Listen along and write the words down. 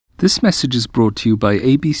This message is brought to you by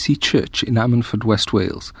ABC Church in Ammanford, West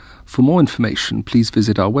Wales. For more information, please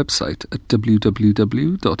visit our website at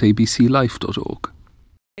www.abclife.org.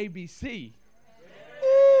 ABC.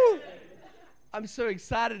 Woo! I'm so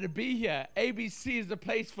excited to be here. ABC is the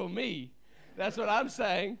place for me. That's what I'm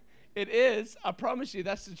saying. It is. I promise you,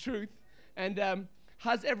 that's the truth. And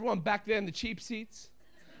how's everyone back there in the cheap seats?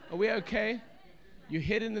 Are we okay? You're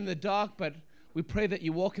hidden in the dark, but we pray that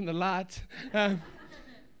you walk in the light.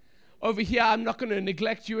 Over here, I'm not going to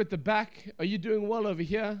neglect you at the back. Are you doing well over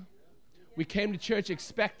here? We came to church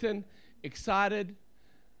expectant, excited,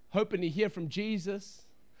 hoping to hear from Jesus.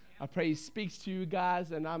 I pray He speaks to you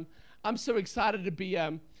guys, and I'm so excited to be.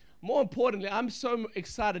 More importantly, I'm so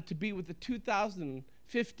excited to be with the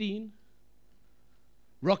 2015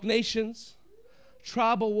 Rock Nations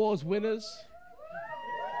Tribal Wars winners.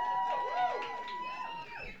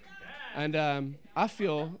 And I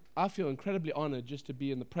feel incredibly honored just to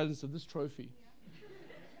be in the presence of this trophy.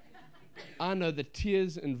 I know the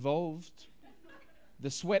tears involved, the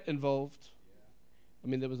sweat involved. I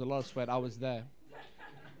mean, there was a lot of sweat. I was there.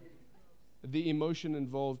 The emotion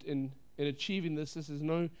involved in achieving this. This is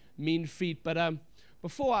no mean feat. But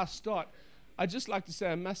before I start, I'd just like to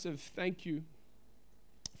say a massive thank you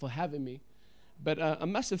for having me. But a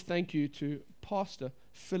massive thank you to Pastor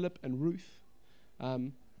Philip and Ruth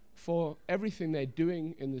for everything they're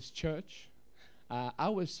doing in this church. I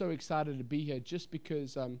was so excited to be here just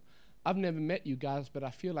because I've never met you guys, but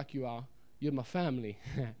I feel like you're my family.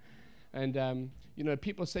 And,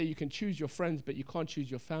 people say you can choose your friends, but you can't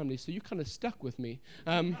choose your family, so you kind of stuck with me.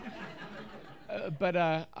 But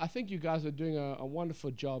I think you guys are doing a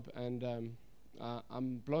wonderful job, and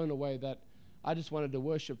I'm blown away that I just wanted to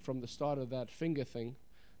worship from the start of that finger thing,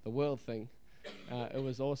 the world thing. It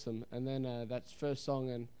was awesome. And then that first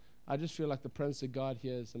song, and I just feel like the presence of God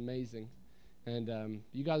here is amazing. And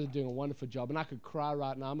you guys are doing a wonderful job. And I could cry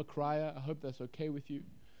right now. I'm a crier. I hope that's okay with you.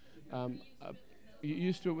 You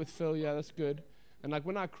used to it with Phil. Yeah, that's good. And like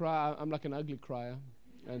when I cry, I'm like an ugly crier.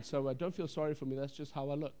 And so don't feel sorry for me. That's just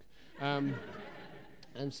how I look.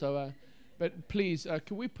 But please,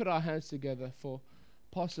 can we put our hands together for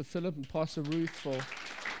Pastor Philip and Pastor Ruth for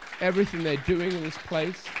everything they're doing in this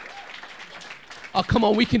place? Oh, come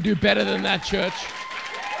on. We can do better than that, church.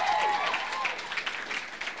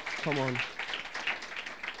 Come on.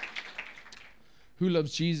 Who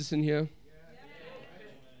loves Jesus in here?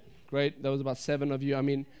 Great. That was about 7 of you. I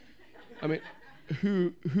mean,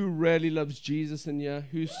 who really loves Jesus in here?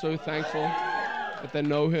 Who's so thankful that they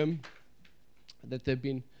know Him, that they've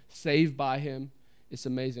been saved by Him? It's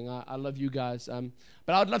amazing. I love you guys.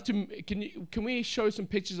 But I'd love to. Can we show some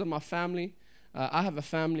pictures of my family? I have a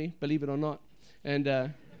family, believe it or not,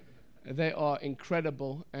 and they are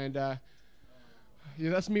incredible. And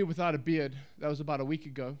that's me without a beard. That was about a week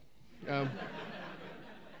ago.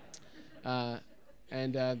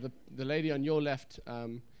 And the lady on your left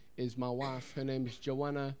is my wife. Her name is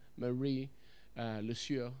Joanna Marie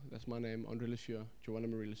Lesieur. That's my name, Andre Lesieur, Joanna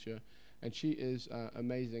Marie Lesieur. And she is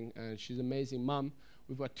amazing, and she's an amazing mum.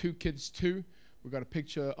 We've got 2 kids too. We've got a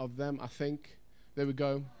picture of them, I think. There we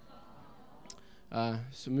go.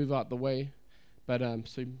 So move out the way. But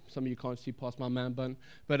so some of you can't see past my man bun.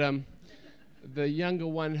 But the younger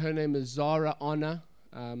one, her name is Zara Anna,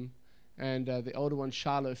 and the older one,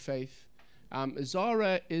 Charlotte Faith.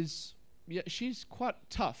 Zara she's quite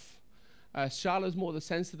tough. Charlotte's more the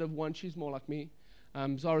sensitive one. She's more like me.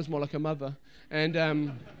 Zara's more like her mother. And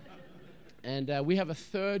we have a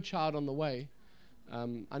 3rd child on the way.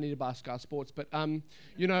 I need to buy Sky Sports. But, a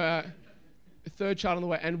 3rd child on the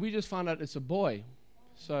way. And we just found out it's a boy.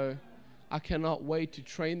 So I cannot wait to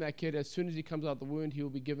train that kid. As soon as he comes out the wound, he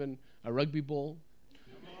will be given a rugby ball.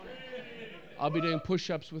 I'll be doing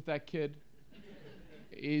push-ups with that kid.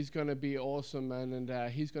 He's going to be awesome, man,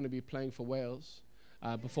 and he's going to be playing for Wales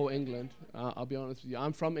before England. I'll be honest with you.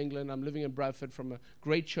 I'm from England. I'm living in Bradford from a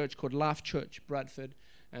great church called Life Church, Bradford,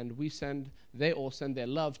 and they all send their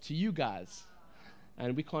love to you guys.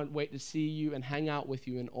 And we can't wait to see you and hang out with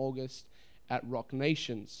you in August at Rock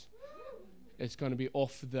Nations. It's going to be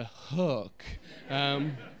off the hook.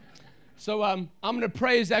 So I'm going to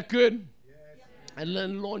pray. Is that good? And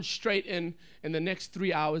then launch straight in the next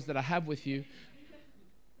 3 hours that I have with you.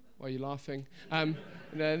 Why are you laughing? The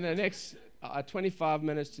next 25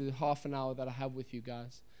 minutes to half an hour that I have with you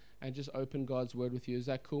guys, and just open God's word with you. Is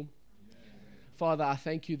that cool? Yeah. Father, I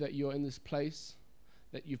thank you that you're in this place,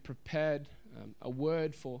 that you've prepared a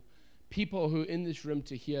word for people who are in this room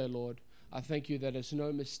to hear, Lord. I thank you that it's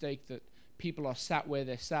no mistake that people are sat where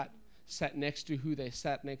they're sat next to who they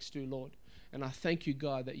sat next to, Lord. And I thank you,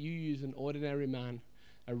 God, that you use an ordinary man,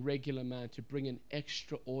 a regular man, to bring an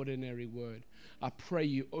extraordinary word. I pray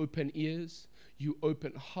you open ears, you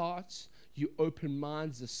open hearts, you open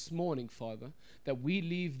minds this morning, Father, that we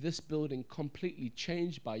leave this building completely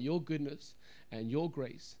changed by your goodness and your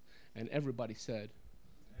grace. And everybody said,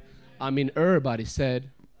 everybody said,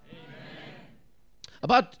 Amen.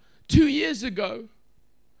 About 2 years ago,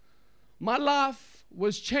 my life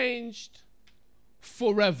was changed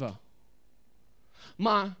forever.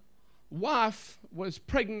 My wife was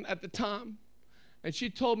pregnant at the time, and she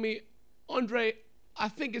told me, Andre, I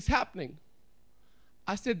think it's happening.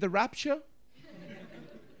 I said, the rapture?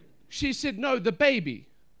 She said, no, the baby.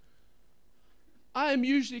 I am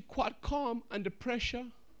usually quite calm under pressure,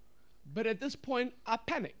 but at this point, I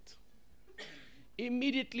panicked.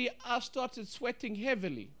 Immediately, I started sweating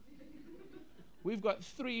heavily. We've got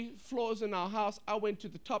 3 floors in our house. I went to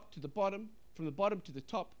the top, to the bottom, from the bottom to the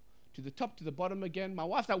top, to the top, to the bottom again. My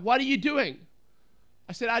wife's like, what are you doing?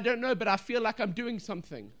 I said, I don't know, but I feel like I'm doing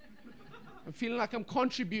something. I'm feeling like I'm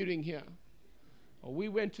contributing here. Well, we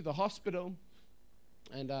went to the hospital,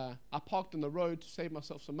 and I parked on the road to save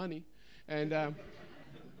myself some money, and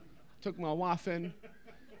took my wife in,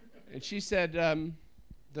 and she said,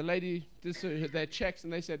 the lady did their checks,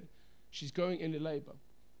 and they said, she's going into labor.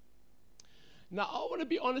 Now, I want to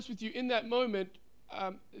be honest with you. In that moment,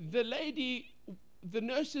 the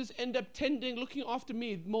nurses end up looking after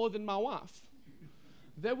me more than my wife.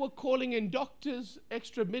 They were calling in doctors,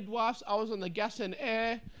 extra midwives. I was on the gas and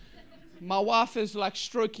air. My wife is like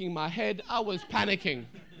stroking my head. I was panicking.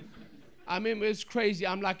 I mean, it was crazy.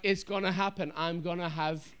 I'm like, it's going to happen. I'm going to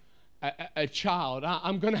have a child.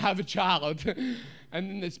 I'm going to have a child. And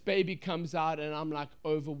then this baby comes out, and I'm like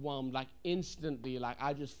overwhelmed, like instantly, like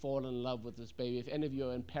I just fall in love with this baby. If any of you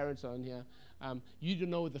are parents on here, you don't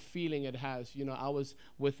know the feeling it has. You know, I was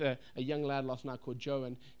with a young lad last night called Joe,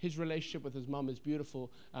 and his relationship with his mom is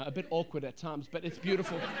beautiful, a bit awkward at times, but it's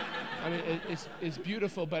beautiful. I mean, it's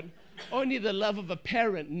beautiful, but only the love of a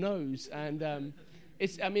parent knows. And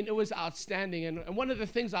it was outstanding. And one of the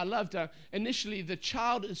things I loved, initially, the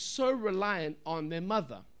child is so reliant on their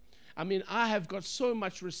mother. I mean, I have got so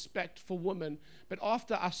much respect for women, but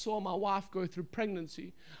after I saw my wife go through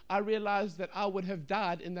pregnancy, I realized that I would have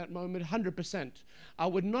died in that moment 100%. I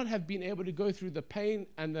would not have been able to go through the pain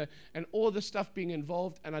and all the stuff being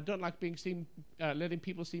involved, and I don't like letting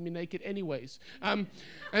people see me naked anyways. And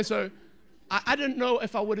so I don't know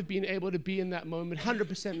if I would have been able to be in that moment,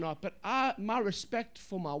 100% not, but my respect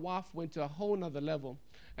for my wife went to a whole nother level.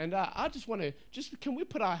 And I just want to, can we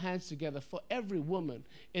put our hands together for every woman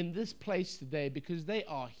in this place today, because they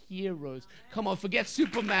are heroes. Come on, forget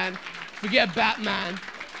Superman, forget Batman,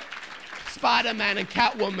 Spider-Man and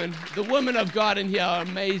Catwoman. The women of God in here are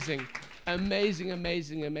amazing. Amazing,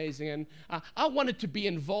 amazing, amazing. And I wanted to be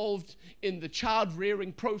involved in the child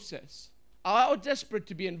rearing process. I was desperate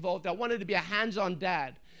to be involved. I wanted to be a hands-on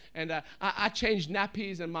dad. And I changed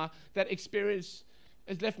nappies, and that experience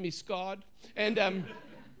has left me scarred. And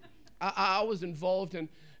I was involved,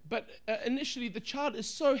 but initially the child is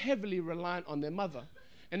so heavily reliant on their mother.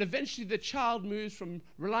 And eventually the child moves from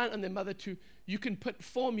reliant on their mother to, you can put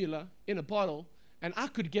formula in a bottle, and I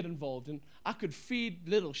could get involved, and I could feed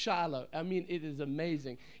little Shiloh. I mean, it is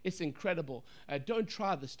amazing. It's incredible. Don't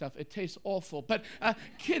try the stuff. It tastes awful. But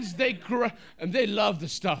kids, they grow, and they love the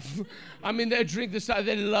stuff. I mean, they drink the stuff.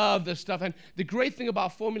 They love the stuff. And the great thing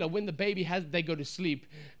about formula, when the baby they go to sleep.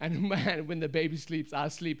 And man, when the baby sleeps, I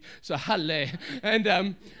sleep. So, halle.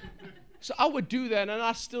 And so I would do that, and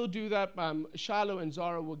I still do that. Shiloh and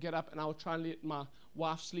Zara will get up, and I will try and let my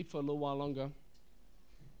wife sleep for a little while longer.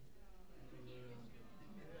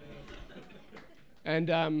 And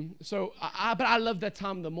but I love that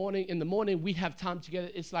time in the morning. In the morning, we have time together.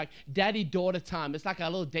 It's like daddy-daughter time. It's like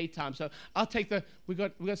our little date time. So I'll take we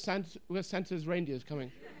got Santa's reindeers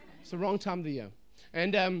coming. It's the wrong time of the year.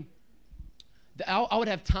 And I would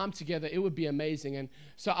have time together. It would be amazing. And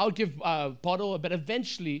so I would give bottle, but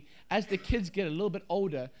eventually, as the kids get a little bit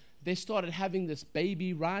older, they started having this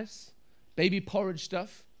baby rice, baby porridge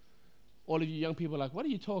stuff. All of you young people are like, what are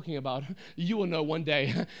you talking about? You will know one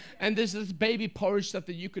day. And there's this baby porridge stuff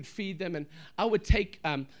that you could feed them. And I would take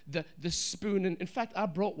the spoon. And in fact, I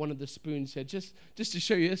brought one of the spoons here just to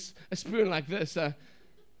show you a spoon like this. I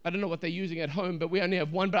don't know what they're using at home, but we only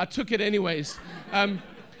have one. But I took it anyways.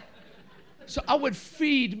 So I would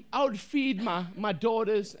feed my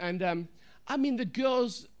daughters. And I mean, the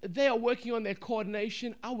girls, they are working on their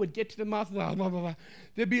coordination. I would get to the mouth, blah, blah, blah, blah.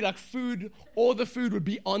 There'd be like food. All the food would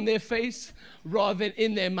be on their face rather than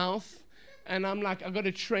in their mouth. And I'm like, I've got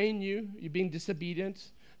to train you. You're being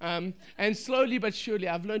disobedient. And slowly but surely,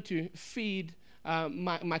 I've learned to feed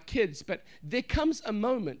my kids, but there comes a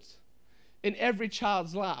moment in every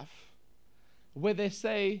child's life where they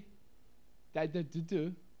say,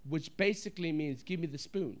 "Da-da-da-da," which basically means, "Give me the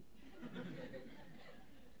spoon."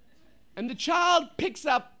 And the child picks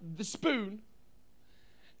up the spoon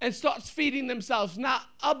and starts feeding themselves. Now,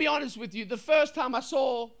 I'll be honest with you, the first time I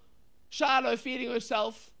saw Shiloh feeding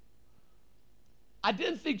herself, I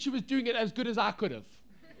didn't think she was doing it as good as I could have.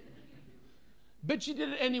 But she did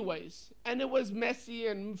it anyways. And it was messy,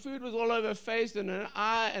 and food was all over her face and her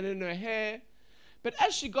eye and in her hair. But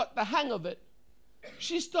as she got the hang of it,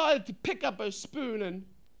 she started to pick up her spoon and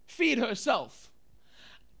feed herself.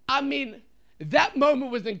 I mean, that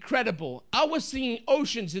moment was incredible. I was singing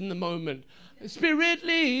Oceans in the moment. Spirit,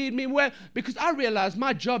 lead me where, because I realized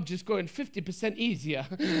my job just going 50% easier.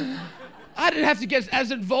 I didn't have to get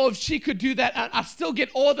as involved. She could do that. And I still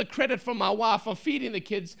get all the credit from my wife for feeding the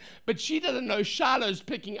kids, but she doesn't know Shiloh's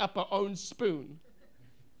picking up her own spoon.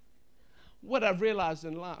 What I've realized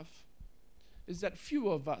in life is that few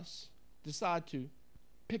of us decide to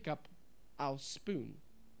pick up our spoon.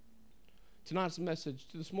 Tonight's message,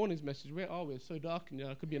 to this morning's message, where are we? It's so dark in here,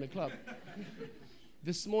 I could be in a club.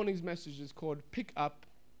 This morning's message is called Pick Up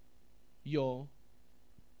Your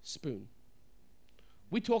Spoon.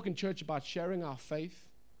 We talk in church about sharing our faith,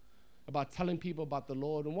 about telling people about the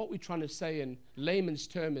Lord, and what we're trying to say in layman's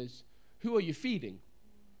term is, who are you feeding?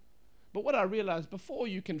 But what I realized, before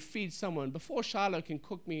you can feed someone, before Shiloh can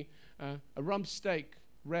cook me a rump steak,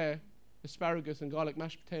 rare, asparagus and garlic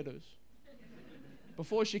mashed potatoes,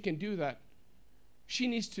 before she can do that, she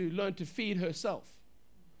needs to learn to feed herself.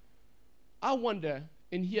 I wonder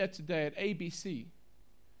in here today at ABC,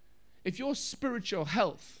 if your spiritual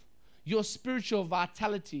health, your spiritual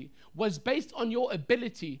vitality was based on your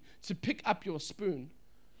ability to pick up your spoon,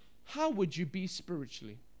 how would you be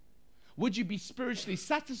spiritually? Would you be spiritually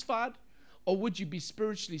satisfied, or would you be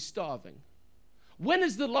spiritually starving? When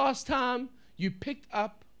is the last time you picked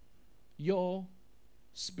up your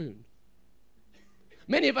spoon?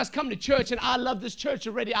 Many of us come to church, and I love this church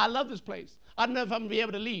already. I love this place. I don't know if I'm going to be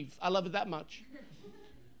able to leave. I love it that much.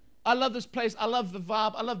 I love this place. I love the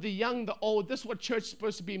vibe. I love the young, the old. This is what church is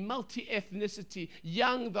supposed to be, multi-ethnicity,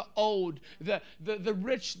 young, the old, the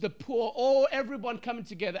rich, the poor, all everyone coming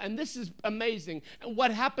together. And this is amazing. And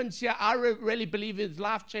what happens here, I really believe is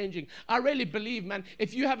life-changing. I really believe, man,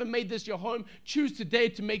 if you haven't made this your home, choose today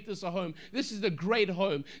to make this a home. This is a great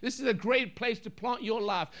home. This is a great place to plant your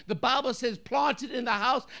life. The Bible says, plant it in the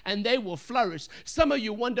house and they will flourish. Some of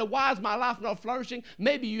you wonder, why is my life not flourishing?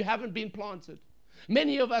 Maybe you haven't been planted.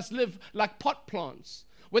 Many of us live like pot plants,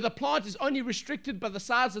 where the plant is only restricted by the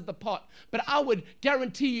size of the pot. But I would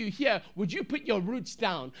guarantee you here, would you put your roots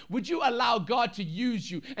down? Would you allow God to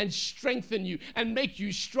use you and strengthen you and make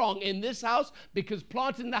you strong in this house? Because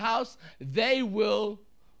plant in the house, they will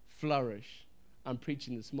flourish. I'm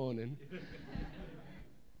preaching this morning.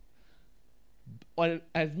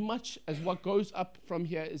 As much as what goes up from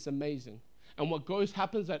here is amazing, and what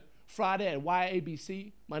happens at Friday at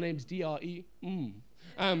YABC, my name's DRE,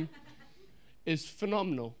 is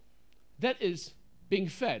phenomenal. That is being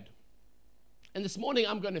fed. And this morning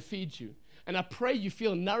I'm going to feed you. And I pray you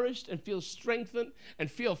feel nourished and feel strengthened and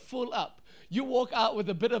feel full up. You walk out with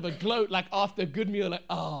a bit of a gloat, like after a good meal, like,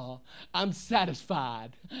 oh, I'm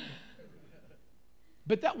satisfied.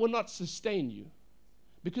 But that will not sustain you,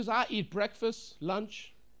 because I eat breakfast,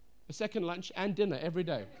 lunch, a second lunch, and dinner every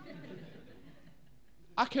day.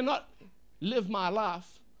 I cannot live my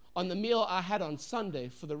life on the meal I had on Sunday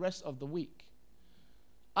for the rest of the week.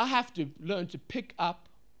 I have to learn to pick up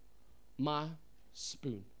my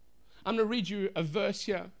spoon. I'm going to read you a verse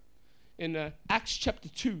here in Acts chapter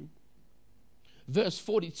 2, verse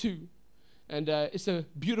 42. And it's a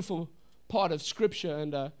beautiful part of Scripture,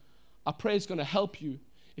 and I pray it's going to help you.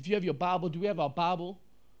 If you have your Bible, do we have our Bible?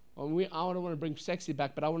 I don't want to bring sexy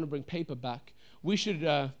back, but I want to bring paper back. We should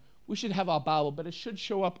have our Bible, but it should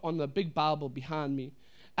show up on the big Bible behind me.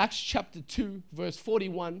 Acts chapter 2, verse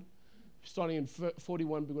 41. Starting in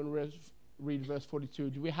 41, we're going to read verse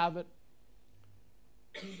 42. Do we have it?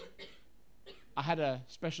 I had a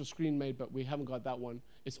special screen made, but we haven't got that one.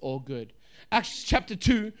 It's all good. Acts chapter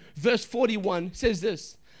 2, verse 41 says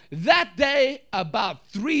this. That day, about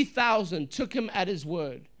 3,000 took him at his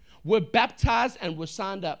word, were baptized and were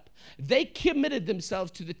signed up. They committed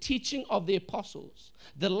themselves to the teaching of the apostles,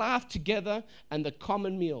 the life together, and the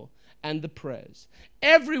common meal. and the prayers.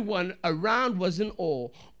 Everyone around was in awe.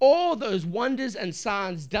 All those wonders and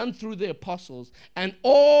signs done through the apostles, and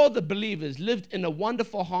all the believers lived in a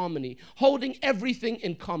wonderful harmony, holding everything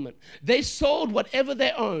in common. They sold whatever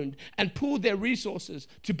they owned and pooled their resources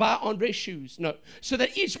to buy Andre's shoes. No, so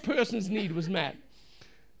that each person's need was met.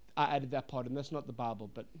 I added that part, and that's not the Bible,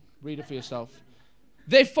 but read it for yourself.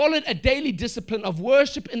 They followed a daily discipline of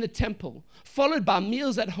worship in the temple, followed by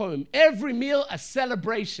meals at home. Every meal a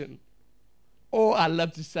celebration. Oh, I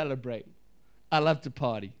love to celebrate. I love to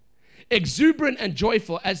party. Exuberant and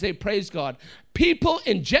joyful as they praised God. People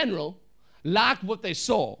in general liked what they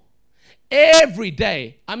saw. Every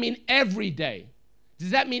day. I mean every day.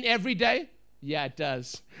 Does that mean every day? Yeah, it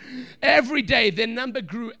does. Every day their number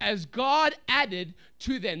grew as God added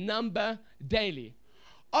to their number daily.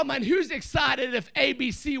 Oh man, who's excited if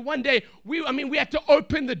ABC one day, we had to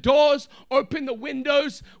open the doors, open the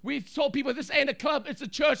windows. We told people this ain't a club, it's a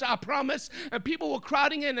church, I promise. And people were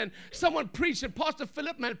crowding in and someone preached and Pastor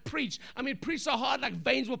Philip, man, preached so hard like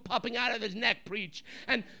veins were popping out of his neck, preach.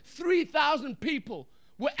 And 3,000 people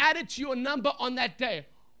were added to your number on that day.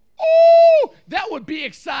 Oh, that would be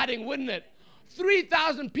exciting, wouldn't it?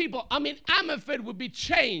 3,000 people, Ammerford would be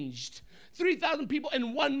changed. 3,000 people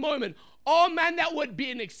in one moment. Oh man, that would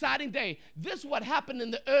be an exciting day. This is what happened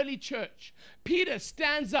in the early church. Peter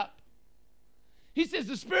stands up. He says,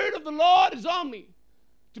 the Spirit of the Lord is on me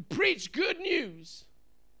to preach good news.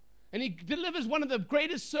 And he delivers one of the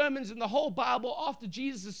greatest sermons in the whole Bible after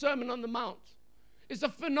Jesus' Sermon on the Mount. It's a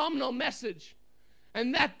phenomenal message.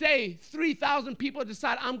 And that day, 3,000 people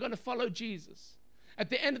decide, I'm going to follow Jesus.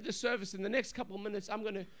 At the end of the service, in the next couple of minutes, I'm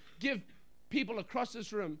going to give people across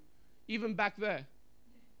this room, even back there,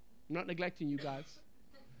 I'm not neglecting you guys,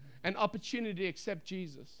 an opportunity to accept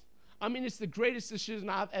Jesus. It's the greatest decision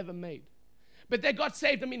I've ever made. But they got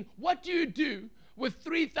saved. What do you do with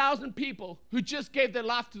 3,000 people who just gave their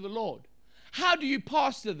life to the Lord? How do you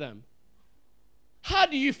pastor them? How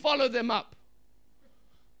do you follow them up?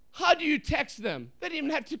 How do you text them? They didn't even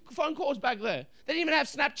have phone calls back there. They didn't even have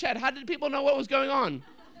Snapchat. How did people know what was going on?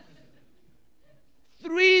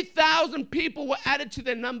 3,000 people were added to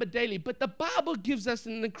their number daily. But the Bible gives us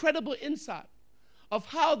an incredible insight of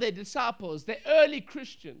how their disciples, their early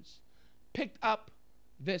Christians, picked up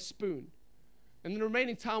their spoon. And in the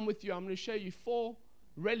remaining time with you, I'm going to show you 4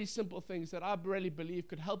 really simple things that I really believe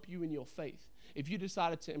could help you in your faith if you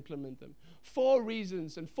decided to implement them. 4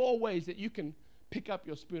 reasons and 4 ways that you can pick up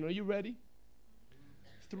your spoon. Are you ready?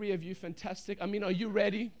 3 of you, fantastic. Are you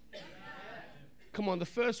ready? Come on, the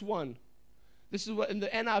first one. This is what in the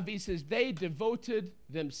NIV says, they devoted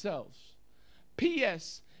themselves.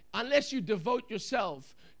 P.S. Unless you devote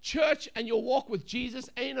yourself, church and your walk with Jesus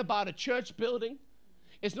ain't about a church building.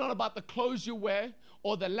 It's not about the clothes you wear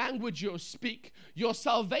or the language you speak. Your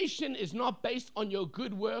salvation is not based on your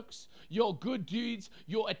good works, your good deeds,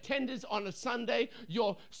 your attendance on a Sunday,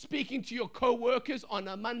 your speaking to your co-workers on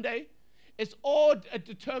a Monday. It's all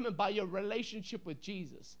determined by your relationship with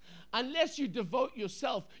Jesus. Unless you devote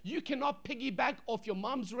yourself, you cannot piggyback off your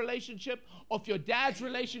mom's relationship, off your dad's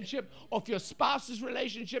relationship, off your spouse's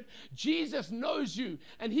relationship. Jesus knows you,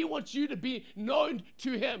 and he wants you to be known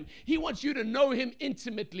to him. He wants you to know him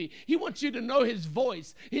intimately. He wants you to know his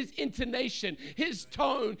voice, his intonation, his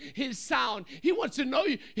tone, his sound. He wants to know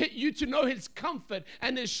you to know his comfort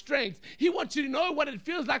and his strength. He wants you to know what it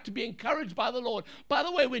feels like to be encouraged by the Lord. By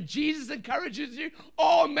the way, when Jesus encourages you,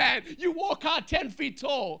 oh man, you walk out 10 feet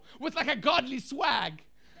tall with like a godly swag.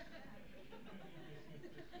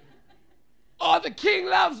 Oh, the king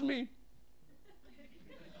loves me.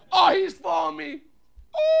 Oh, he's for me.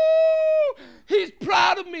 Oh, he's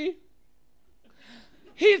proud of me.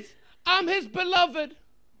 I'm his beloved.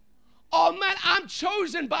 Oh man, I'm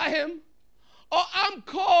chosen by him. Oh, I'm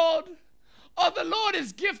called. Oh, the Lord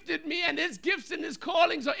has gifted me, and his gifts and his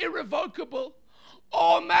callings are irrevocable.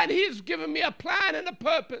 Oh man, he's given me a plan and a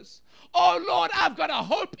purpose. Oh Lord, I've got a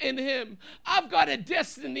hope in him. I've got a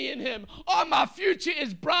destiny in him. Oh, my future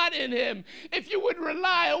is bright in him. If you would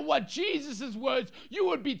rely on what Jesus' words, you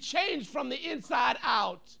would be changed from the inside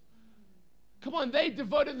out. Come on, they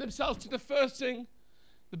devoted themselves to the first thing.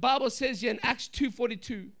 The Bible says here in Acts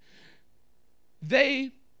 2:42,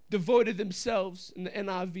 they devoted themselves, in the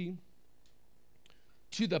NIV,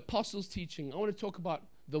 to the apostles' teaching. I want to talk about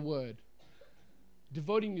the word.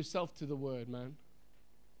 Devoting yourself to the word, man.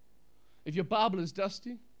 If your Bible is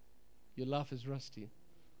dusty, your life is rusty.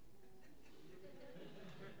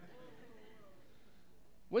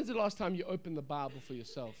 When's the last time you opened the Bible for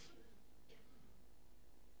yourself?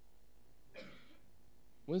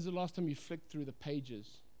 When's the last time you flicked through the pages?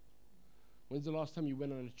 When's the last time you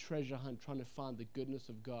went on a treasure hunt trying to find the goodness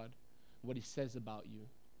of God? what he says about you.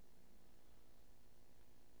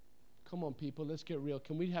 Come on, people, let's get real.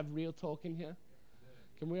 Can we have real talk in here?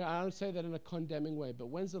 Can we? I don't say that in a condemning way, but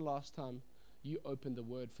when's the last time you opened the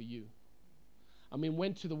word for you? I mean,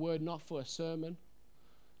 went to the word not for a sermon,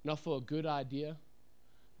 not for a good idea,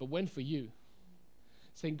 but went for you.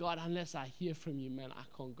 Saying, God, unless I hear from you, man, I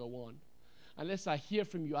can't go on. Unless I hear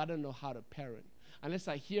from you, I don't know how to parent. Unless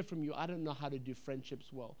I hear from you, I don't know how to do friendships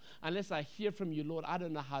well. Unless I hear from you, Lord, I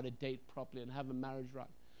don't know how to date properly and have a marriage right.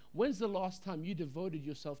 When's the last time you devoted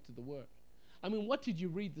yourself to the word? I mean, what did you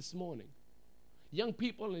read this morning? Young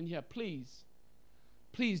people in here, please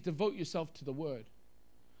devote yourself to the word.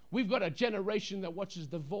 We've got a generation that watches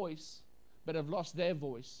The Voice, but have lost their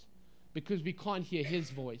voice because we can't hear his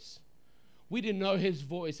voice. We didn't know his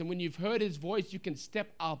voice, and when you've heard his voice, you can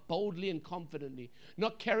step out boldly and confidently,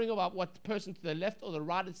 not caring about what the person to the left or the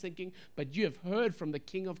right is thinking, but you have heard from the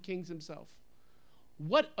King of Kings himself.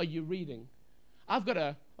 What are you reading? I've got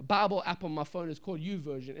a Bible app on my phone. It's called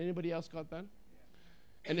YouVersion. Anybody else got that?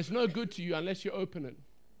 And it's no good to you unless you open it.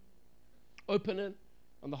 Open it.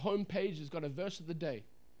 On the home page, it's got a verse of the day.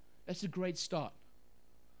 That's a great start.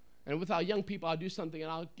 And with our young people, I'll do something,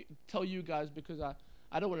 and I'll tell you guys, because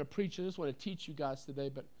I don't want to preach, I just want to teach you guys today,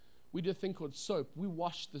 but we do a thing called SOAP. We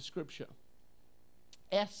wash the scripture.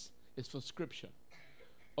 S is for scripture.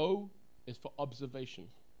 O is for observation.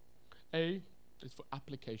 A is for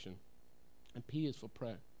application. And P is for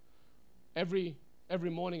prayer. Every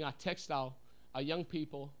morning I text our young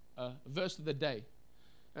people a verse of the day.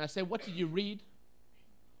 And I say, what did you read?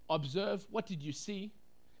 Observe, what did you see?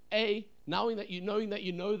 A, knowing that you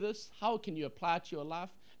know this, how can you apply it to your life?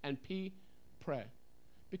 And P, prayer.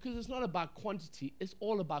 Because it's not about quantity, it's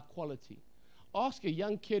all about quality. Ask a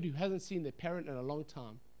young kid who hasn't seen their parent in a long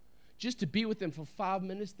time. Just to be with them for 5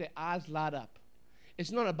 minutes, their eyes light up.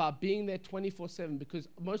 It's not about being there 24/7, because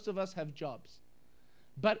most of us have jobs.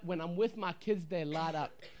 But when I'm with my kids, they light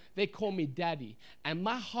up. They call me daddy, and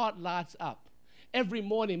my heart lights up. Every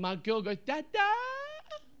morning, my girl goes, Dada!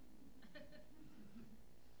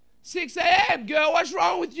 6 a.m., girl, what's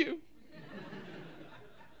wrong with you?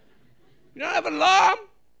 You don't have an alarm?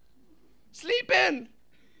 Sleep in.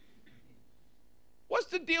 What's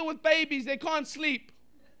the deal with babies? They can't sleep.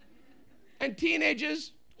 And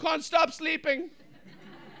teenagers can't stop sleeping.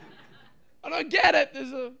 I don't get it.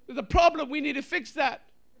 There's a problem. We need to fix that.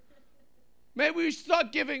 Maybe we should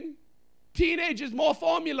start giving teenagers more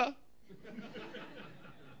formula.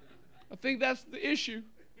 I think that's the issue.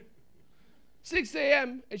 6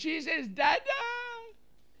 a.m. and she says, Dada.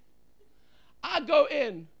 I go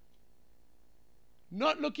in,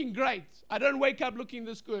 not looking great. I don't wake up looking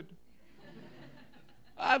this good.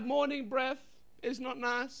 I have morning breath. It's not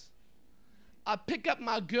nice. I pick up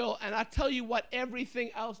my girl, and I tell you what,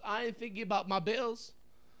 everything else, I ain't thinking about my bills.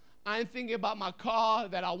 I ain't thinking about my car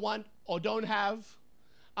that I want or don't have.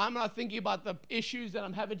 I'm not thinking about the issues that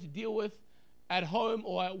I'm having to deal with at home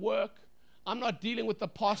or at work. I'm not dealing with the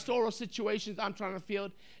pastoral situations I'm trying to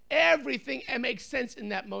field. Everything makes sense in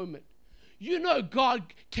that moment. You know God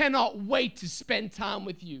cannot wait to spend time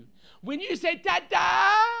with you. When you say,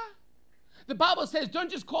 Dada, the Bible says, don't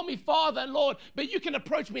just call me Father and Lord, but you can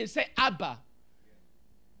approach me and say, Abba,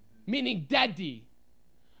 meaning Daddy,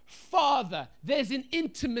 Father. There's an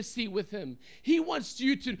intimacy with him. He wants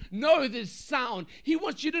you to know this sound. He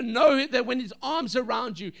wants you to know that when his arms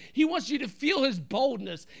around you, he wants you to feel his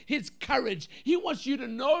boldness, his courage. He wants you to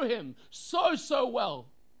know him so well.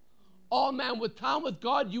 Oh man, with time with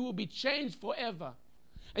God, you will be changed forever.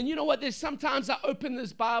 And you know what? There's sometimes I open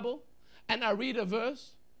this Bible and I read a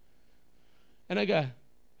verse and I go,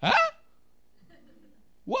 huh?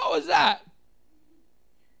 What was that?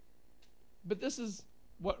 But this is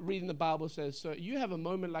what reading the Bible says. So you have a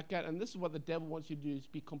moment like that, and this is what the devil wants you to do, is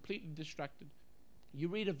be completely distracted. You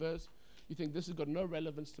read a verse, you think this has got no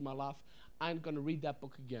relevance to my life. I ain't going to read that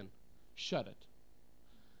book again. Shut it.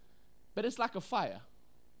 But it's like a fire.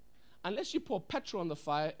 Unless you pour petrol on the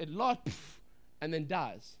fire, it lasts and then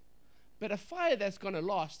dies. But a fire that's going to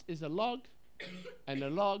last is a log and a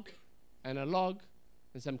log and a log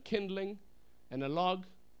and some kindling and a log.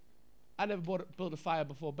 I never built a fire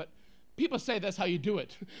before, but people say that's how you do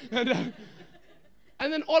it. And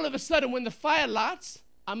then all of a sudden, when the fire lights,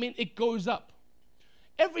 it goes up.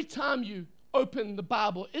 Every time you open the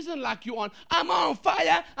Bible, isn't like you're on, I'm on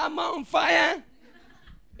fire, I'm on fire.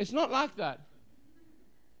 It's not like that.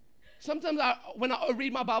 Sometimes when I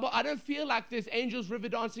read my Bible, I don't feel like there's angels river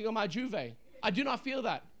dancing on my duvet. I do not feel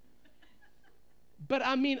that. But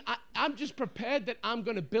I'm just prepared that I'm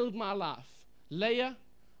going to build my life layer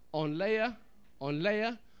on layer on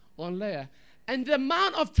layer on layer. And the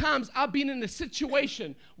amount of times I've been in a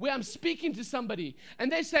situation where I'm speaking to somebody and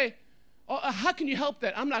they say, oh, how can you help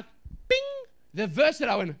that? I'm like, bing, the verse that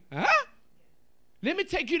I went, huh? Let me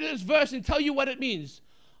take you to this verse and tell you what it means.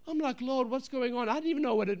 I'm like, Lord, what's going on? I don't even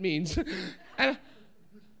know what it means. and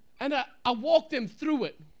I walk them through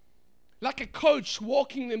it like a coach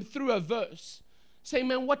walking them through a verse. Say,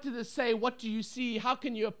 man, what did it say? What do you see? How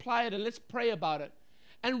can you apply it? And let's pray about it.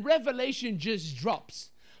 And revelation just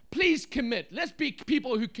drops. Please commit. Let's be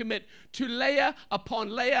people who commit to layer upon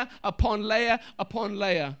layer upon layer upon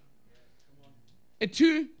layer. In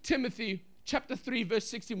 2 Timothy chapter 3, verse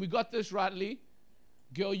 16, we got this right, Lee?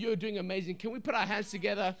 Girl, you're doing amazing. Can we put our hands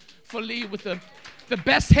together for Lee with the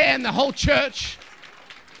best hair in the whole church?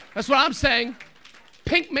 That's what I'm saying.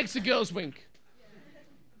 Pink makes the girls wink.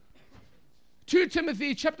 2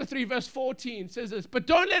 Timothy chapter 3, verse 14 says this, but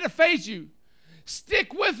don't let it faze you.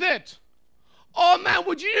 Stick with it. Oh, man,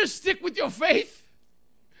 would you just stick with your faith?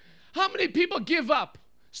 How many people give up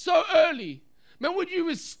so early? Man, would you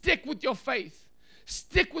just stick with your faith?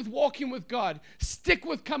 Stick with walking with God. Stick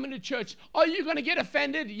with coming to church. Are you going to get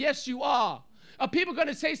offended? Yes, you are. Are people going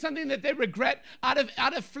to say something that they regret out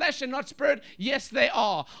of flesh and not spirit? Yes, they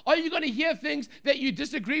are. Are you going to hear things that you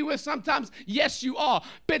disagree with sometimes? Yes, you are.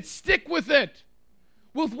 But stick with it.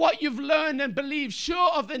 With what you've learned and believed,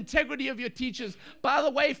 sure of the integrity of your teachers. By the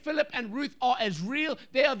way, Philip and Ruth are as real.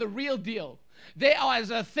 They are the real deal. They are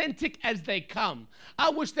as authentic as they come. I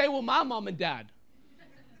wish they were my mom and dad.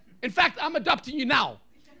 In fact, I'm adopting you now.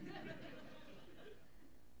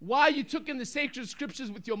 Why you took in the sacred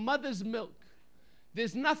scriptures with your mother's milk?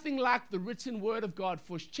 There's nothing like the written word of God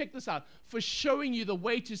for, check this out, for showing you the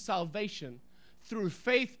way to salvation through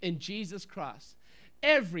faith in Jesus Christ.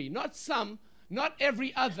 Every, not some, not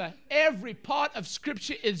every other, every part of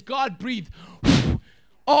Scripture is God-breathed.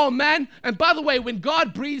 Oh, man. And by the way, when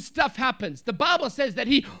God breathes, stuff happens. The Bible says that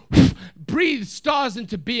He breathes stars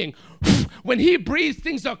into being. When He breathes,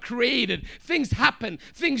 things are created. Things happen.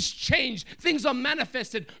 Things change. Things are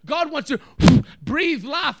manifested. God wants to breathe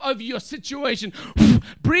life over your situation.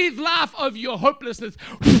 Breathe life over your hopelessness.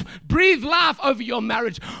 Breathe life over your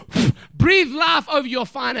marriage. Breathe life over your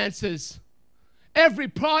finances. Every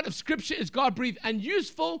part of Scripture is God-breathed and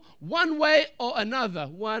useful one way or another.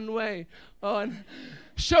 One way or another.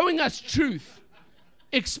 Showing us truth,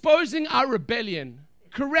 exposing our rebellion,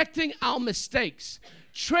 correcting our mistakes,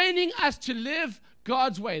 training us to live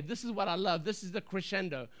God's way. This is what I love. This is the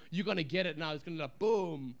crescendo. You're going to get it now. It's going to go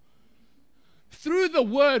boom. Through the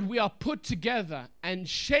word, we are put together and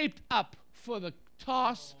shaped up for the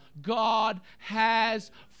task God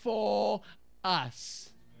has for us.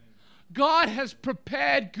 God has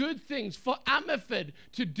prepared good things for Amifed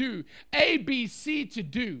to do, ABC to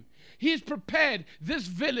do. He has prepared this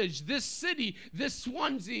village, this city, this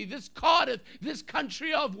Swansea, this Cardiff, this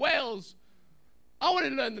country of Wales. I want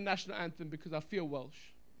to learn the national anthem because I feel Welsh.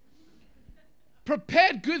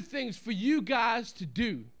 Prepared good things for you guys to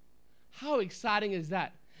do. How exciting is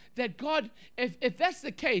that? That God, if that's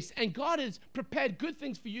the case, and God has prepared good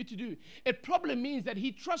things for you to do, it probably means that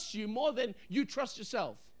He trusts you more than you trust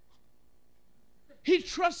yourself. He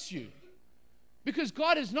trusts you because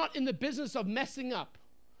God is not in the business of messing up.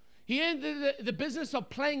 He is in the business of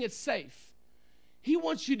playing it safe. He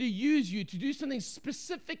wants you to use you to do something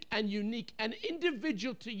specific and unique and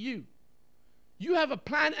individual to you. You have a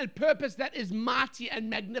plan and purpose that is mighty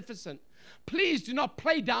and magnificent. Please do not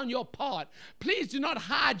play down your part. Please do not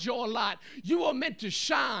hide your light. You are meant to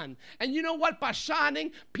shine. And you know what? By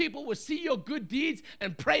shining, people will see your good deeds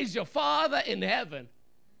and praise your Father in heaven.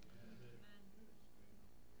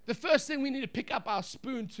 The first thing we need to pick up our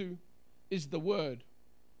spoon to is the word.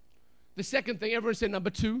 The second thing, everyone say number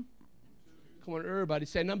 2. Come on, everybody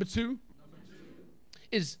say number 2.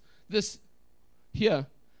 Is this here.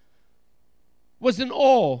 Was in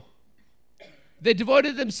awe. They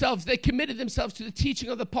devoted themselves, they committed themselves to the teaching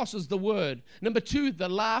of the apostles, the word. Number 2, the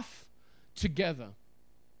laugh together.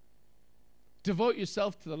 Devote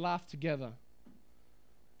yourself to the laugh together.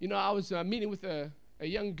 You know, I was meeting with a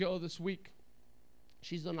young girl this week.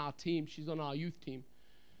 She's on our team. She's on our youth team.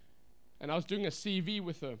 And I was doing a CV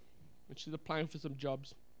with her. And she's applying for some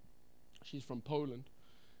jobs. She's from Poland.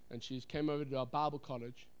 And she came over to our Bible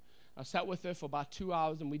college. I sat with her for about 2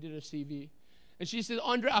 hours and we did her CV. And she said,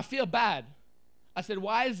 Andre, I feel bad. I said,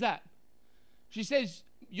 why is that? She says,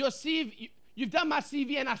 your CV, you've done my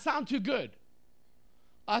CV and I sound too good.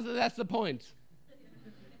 I said, that's the point.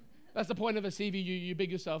 That's the point of a CV. You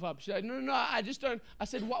big yourself up. She said, no, I just don't. I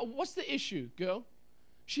said, what's the issue, girl?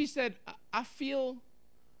 She said, I feel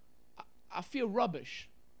rubbish.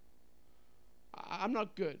 I'm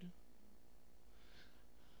not good.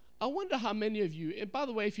 I wonder how many of you, and by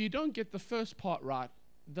the way, if you don't get the first part right,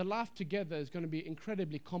 the life together is going to be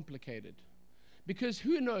incredibly complicated. Because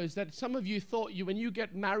who knows that some of you thought when you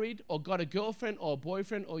get married or got a girlfriend or a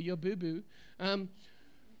boyfriend or your boo-boo,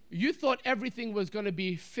 you thought everything was going to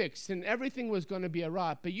be fixed and everything was going to be all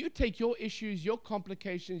right. But you take your issues, your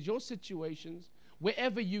complications, your situations,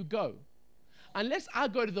 wherever you go. Unless I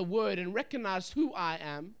go to the Word and recognize who I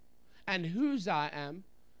am and whose I am,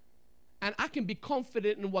 and I can be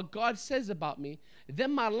confident in what God says about me,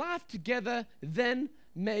 then my life together then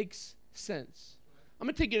makes sense. I'm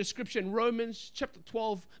going to take you to scripture in Romans chapter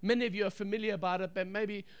 12. Many of you are familiar about it, but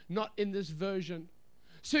maybe not in this version.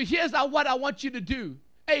 So here's what I want you to do.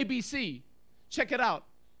 ABC. Check it out.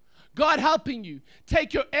 God helping you.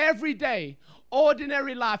 Take your everyday,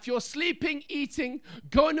 ordinary life, your sleeping, eating,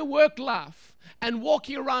 going to work life, and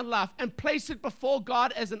walking around life, and place it before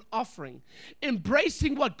God as an offering.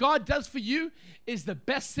 Embracing what God does for you is the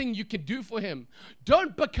best thing you can do for Him.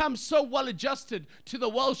 Don't become so well adjusted to the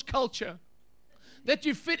Welsh culture that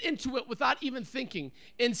you fit into it without even thinking.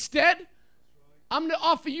 Instead, I'm going to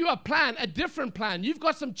offer you a plan, a different plan. You've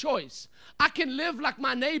got some choice. I can live like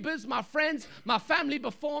my neighbors, my friends, my family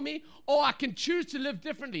before me, or I can choose to live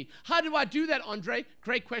differently. How do I do that, Andre?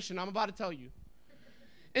 Great question. I'm about to tell you.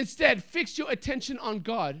 Instead, fix your attention on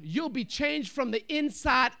God. You'll be changed from the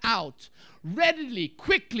inside out. Readily,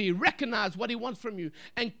 quickly recognize what He wants from you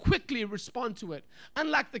and quickly respond to it.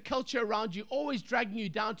 Unlike the culture around you, always dragging you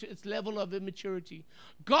down to its level of immaturity.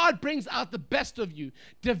 God brings out the best of you,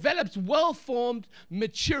 develops well-formed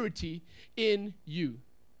maturity in you.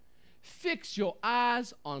 Fix your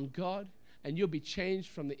eyes on God and you'll be changed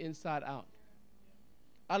from the inside out.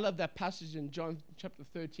 I love that passage in John chapter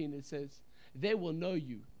 13. It says, they will know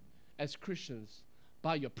you as Christians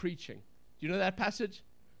by your preaching. Do you know that passage?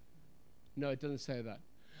 No, it doesn't say that.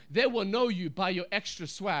 They will know you by your extra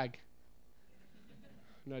swag.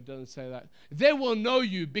 No, it doesn't say that. They will know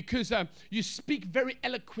you because you speak very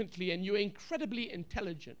eloquently and you're incredibly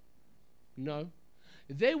intelligent. No.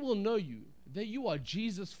 They will know you that you are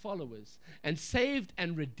Jesus followers and saved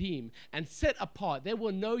and redeemed and set apart. They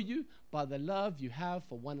will know you by the love you have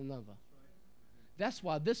for one another. That's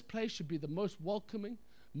why this place should be the most welcoming,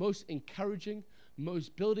 most encouraging,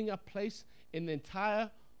 most building up place in the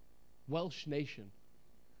entire Welsh nation.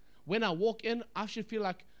 When I walk in, I should feel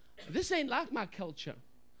like, this ain't like my culture.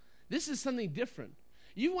 This is something different.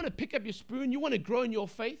 You want to pick up your spoon, you want to grow in your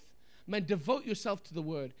faith, man, devote yourself to the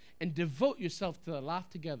Word and devote yourself to the life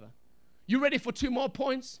together. You ready for 2 more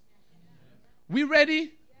points? We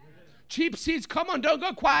ready? Cheap seats, come on, don't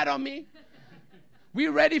go quiet on me. We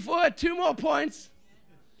ready for it? 2 more points.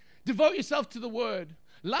 Devote yourself to the Word.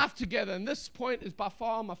 Laugh together. And this point is by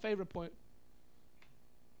far my favorite point.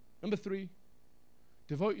 Number 3.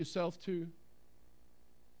 Devote yourself to...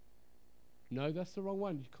 No, that's the wrong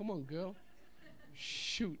one. Come on, girl.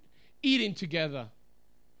 Shoot. Eating together.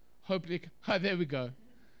 Hopefully... Oh, there we go.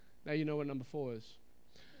 Now you know what number 4 is.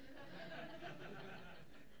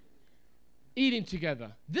 Eating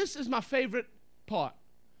together. This is my favorite part.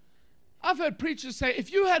 I've heard preachers say,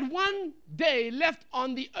 if you had one day left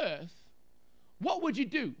on the earth, what would you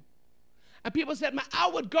do? And people said, man, I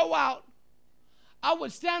would go out, I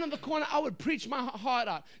would stand in the corner, I would preach my heart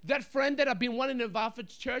out. That friend that I've been wanting to invite for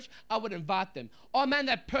church, I would invite them. Oh man,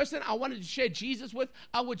 that person I wanted to share Jesus with,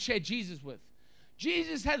 I would share Jesus with.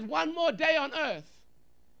 Jesus has one more day on earth.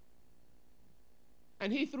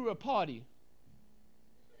 And He threw a party.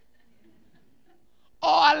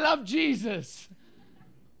 Oh, I love Jesus.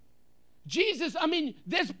 Jesus, I mean,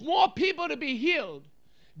 there's more people to be healed.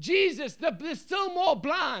 Jesus, there's still more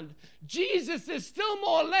blind. Jesus, there's still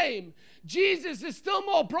more lame. Jesus, there's still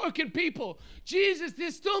more broken people. Jesus,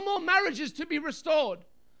 there's still more marriages to be restored.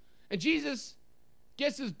 And Jesus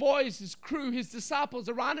gets His boys, His crew, His disciples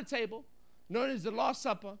around a table, known as the Last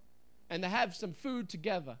Supper, and they have some food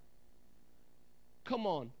together. Come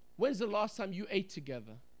on, when's the last time you ate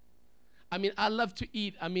together? I mean, I love to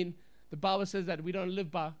eat. I mean, the Bible says that we don't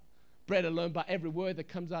live by bread alone, by every word that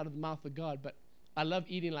comes out of the mouth of God. But I love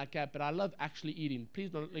eating like that, but I love actually eating. Please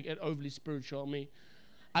don't get overly spiritual on me.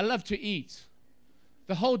 I love to eat.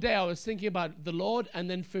 The whole day I was thinking about the Lord and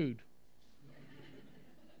then food.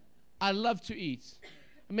 I love to eat.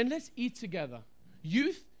 I mean, let's eat together.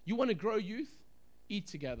 Youth, you want to grow youth? Eat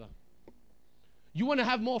together. You want to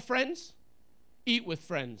have more friends? Eat with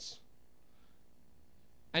friends.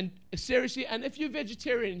 And seriously, and if you're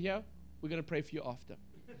vegetarian here, we're going to pray for you after.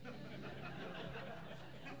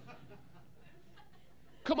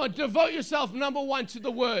 Come on, devote yourself, number 1, to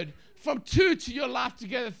the Word. From 2 to your life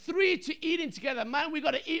together. 3 to eating together. Man, we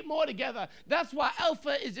got to eat more together. That's why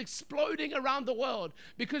Alpha is exploding around the world,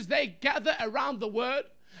 because they gather around the word,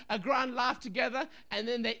 around life together, and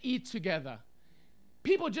then they eat together.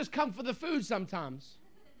 People just come for the food sometimes.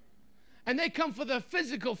 And they come for the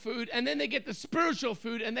physical food, and then they get the spiritual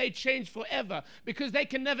food, and they change forever because they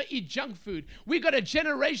can never eat junk food. We got a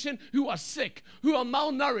generation who are sick, who are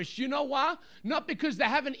malnourished. You know why? Not because they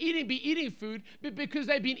haven't been eating food, but because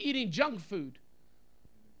they've been eating junk food.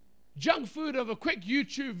 Junk food of a quick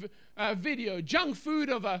YouTube video. Junk food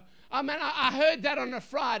of I heard that on a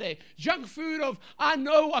Friday. Junk food of, I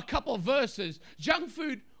know a couple verses. Junk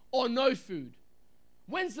food or no food.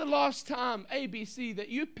 When's the last time, ABC, that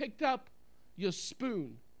you picked up your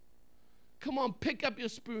spoon? Come on, pick up your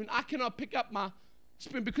spoon. I cannot pick up my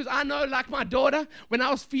spoon because I know, like my daughter, when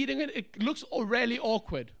I was feeding it, it looks really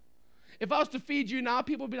awkward. If I was to feed you now,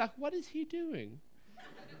 people would be like, what is he doing?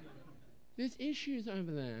 There's issues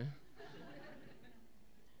over there.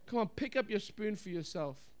 Come on, pick up your spoon for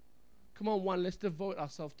yourself. Come on, let's devote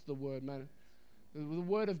ourselves to the word, man. The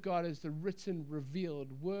word of God is the written,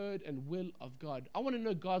 revealed word and will of God. I want to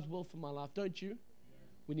know God's will for my life, don't you?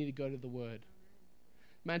 We need to go to the word.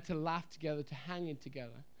 Man, to laugh together, to hang in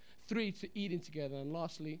together. 3, to eating together. And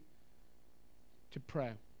lastly, to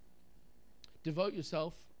prayer. Devote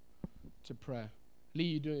yourself to prayer. Lee,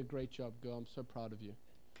 you're doing a great job, girl. I'm so proud of you.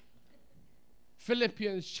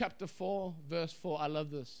 Philippians chapter 4, verse 4. I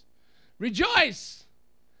love this. Rejoice!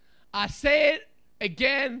 I say it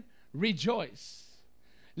again, rejoice.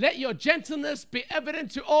 Let your gentleness be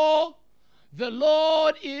evident to all. The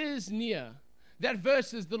Lord is near. That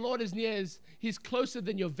verse is, the Lord is near, he's closer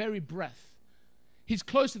than your very breath. He's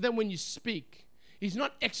closer than when you speak. He's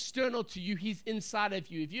not external to you. He's inside of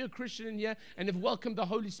you. If you're a Christian in here and have welcomed the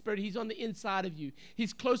Holy Spirit, he's on the inside of you.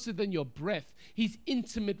 He's closer than your breath. He's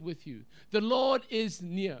intimate with you. The Lord is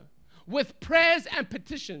near. With prayers and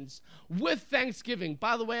petitions, with thanksgiving.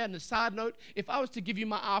 By the way, on a side note, if I was to give you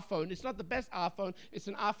my iPhone, it's not the best iPhone. It's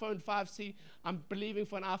an iPhone 5C. I'm believing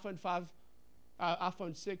for an iPhone 5,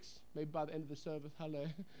 iPhone 6, maybe by the end of the service. Hello.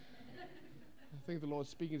 I think the Lord's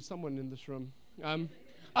speaking to someone in this room. iPhone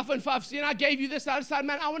 5C, and I gave you this. I decided,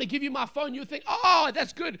 man, I want to give you my phone. You think, oh,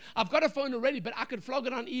 that's good. I've got a phone already, but I could flog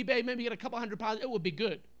it on eBay, maybe get a couple £100. It would be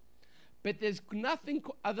good. But there's nothing.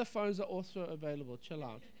 Other phones are also available. Chill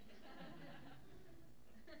out.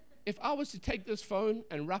 If I was to take this phone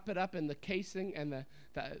and wrap it up in the casing and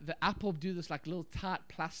the Apple do this like little tight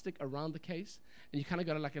plastic around the case, and you kind of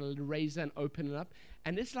got like a little razor and open it up,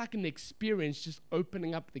 and it's like an experience just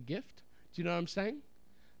opening up the gift. Do you know what I'm saying?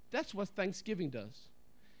 That's what Thanksgiving does.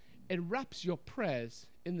 It wraps your prayers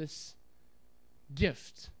in this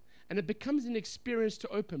gift, and it becomes an experience to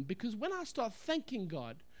open, because when I start thanking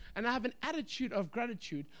God, and I have an attitude of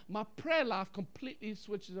gratitude, my prayer life completely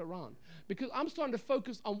switches around. Because I'm starting to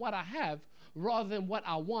focus on what I have rather than what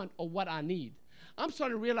I want or what I need. I'm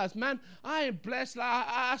starting to realize, man, I am blessed.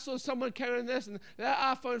 I saw someone carrying this and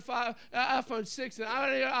that iPhone 5, iPhone 6, and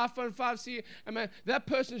I got an iPhone 5C, and man, that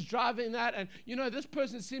person's driving that, and you know, this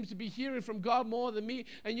person seems to be hearing from God more than me,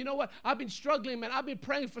 and you know what? I've been struggling, man. I've been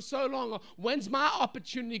praying for so long. Or, when's my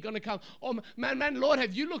opportunity going to come? Or, man, Lord,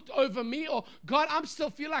 have you looked over me? Or, God, I'm still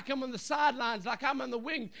feel like I'm on the sidelines, like I'm on the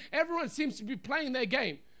wing. Everyone seems to be playing their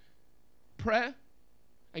game. Prayer.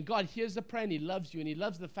 And God hears the prayer and he loves you, and he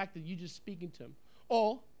loves the fact that you're just speaking to him.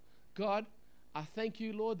 Or, God, I thank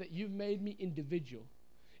you, Lord, that you've made me individual.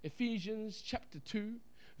 Ephesians chapter 2,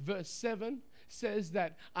 verse 7 says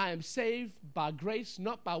that I am saved by grace,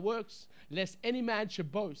 not by works, lest any man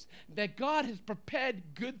should boast. That God has prepared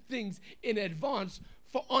good things in advance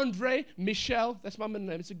for Andre, Michelle, that's my middle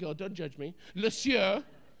name, it's a girl, don't judge me, LeSueur,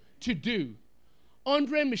 to do.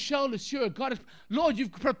 Andre, Michelle, LeSueur, God, Lord,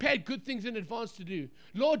 you've prepared good things in advance to do.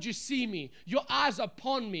 Lord, you see me. Your eyes are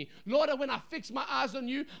upon me. Lord, when I fix my eyes on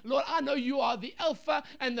you, Lord, I know you are the Alpha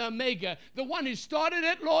and the Omega. The one who started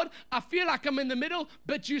it, Lord, I feel like I'm in the middle,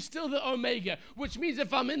 but you're still the Omega, which means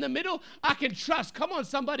if I'm in the middle, I can trust, come on,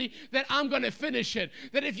 somebody, that I'm going to finish it.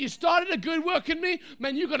 That if you started a good work in me,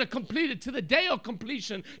 man, you're going to complete it to the day of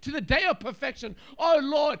completion, to the day of perfection. Oh,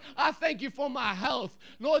 Lord, I thank you for my health.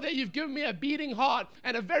 Lord, that you've given me a beating heart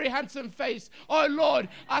and a very handsome face. Oh Lord,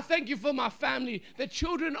 I thank you for my family. The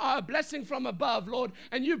children are a blessing from above, Lord,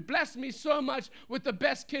 and you've blessed me so much with the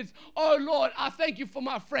best kids. Oh Lord, I thank you for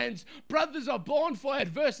my friends. Brothers are born for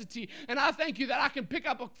adversity, and I thank you that I can pick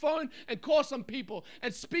up a phone and call some people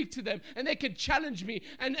and speak to them, and they can challenge me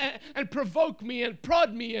and provoke me and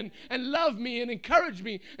prod me and love me and encourage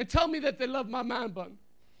me and tell me that they love my man bun.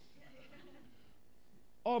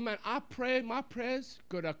 Oh man, my prayers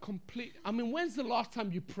got a complete. When's the last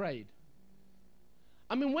time you prayed?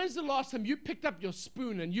 When's the last time you picked up your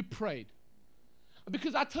spoon and you prayed?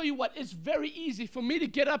 Because I tell you what, it's very easy for me to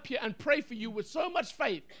get up here and pray for you with so much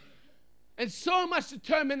faith and so much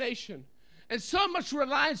determination and so much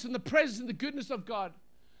reliance on the presence and the goodness of God.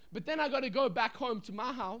 But then I got to go back home to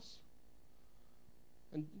my house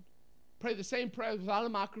and pray the same prayer without a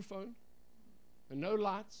microphone and no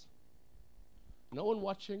lights, no one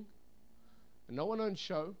watching, and no one on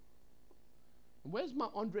show. And where's my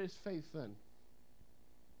Andre's faith then?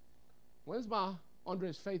 Where's my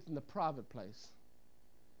Andre's faith in the private place?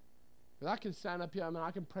 Because I can stand up here,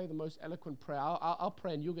 I can pray the most eloquent prayer. I'll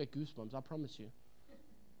pray and you'll get goosebumps, I promise you.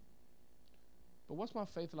 But what's my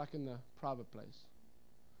faith like in the private place?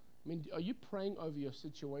 Are you praying over your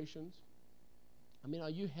situations? Are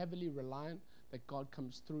you heavily reliant that God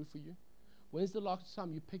comes through for you? When's the last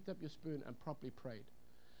time you picked up your spoon and properly prayed?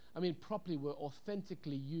 Properly were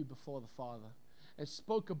authentically you before the Father and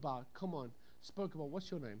spoke about,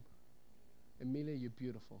 what's your name? Emilia, you're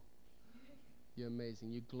beautiful. You're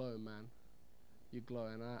amazing. You glow, man. You glow.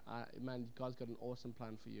 And God's got an awesome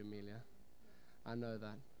plan for you, Emilia. I know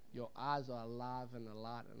that. Your eyes are alive and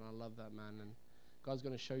alight, and I love that, man. And God's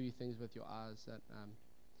going to show you things with your eyes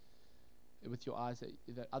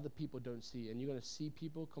that other people don't see. And you're going to see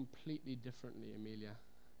people completely differently, Emilia.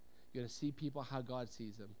 You're going to see people how God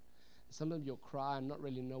sees them. Sometimes you'll cry and not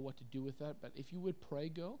really know what to do with that. But if you would pray,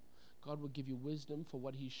 girl, God will give you wisdom for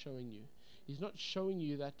what he's showing you. He's not showing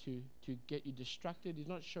you that to get you distracted. He's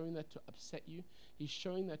not showing that to upset you. He's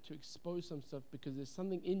showing that to expose some stuff because there's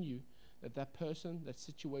something in you that person, that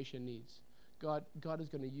situation needs. God is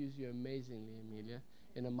going to use you amazingly, Emilia,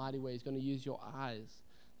 in a mighty way. He's going to use your eyes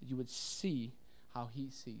that you would see how he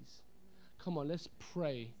sees. Come on, let's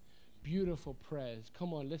pray beautiful prayers.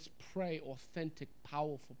 Come on, let's pray authentic,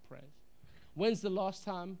 powerful prayers. When's the last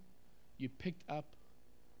time you picked up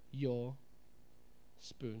your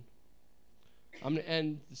spoon? I'm going to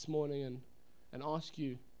end this morning and ask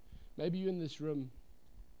you, maybe you're in this room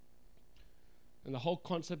and the whole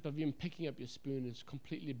concept of even picking up your spoon is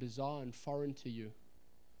completely bizarre and foreign to you.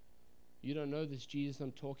 You don't know this Jesus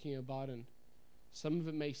I'm talking about, and some of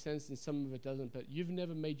it makes sense and some of it doesn't, but you've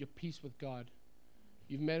never made your peace with God.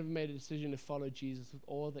 You've never made a decision to follow Jesus with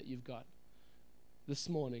all that you've got. This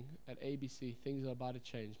morning at ABC, things are about to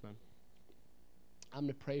change, man. I'm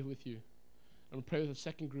going to pray with you. I'm going to pray with a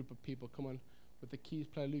second group of people. Come on, with the keys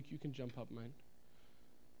player. Luke, you can jump up, man.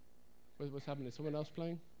 What's happening? Is someone else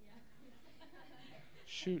playing?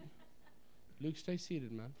 Shoot. Luke, stay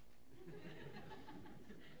seated, man.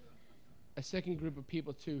 A second group of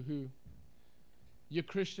people too who, you're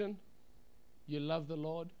Christian, you love the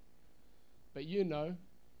Lord, but you know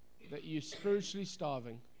that you're spiritually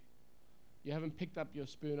starving. You haven't picked up your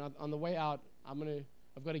spoon. On the way out,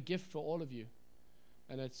 I've got a gift for all of you.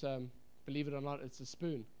 And it's, believe it or not, it's a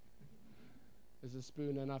spoon. It's a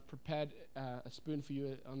spoon, and I've prepared a spoon for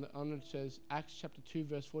you. On it says, Acts chapter 2,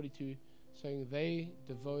 verse 42, saying they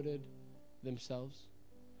devoted themselves.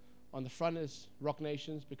 On the front is Rock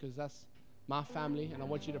Nations, because that's my family, and I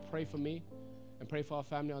want you to pray for me and pray for our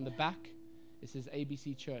family. On the back, it says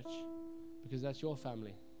ABC Church, because that's your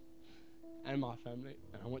family and my family,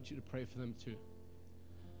 and I want you to pray for them too.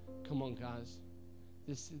 Come on, guys.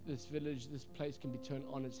 This village, this place can be turned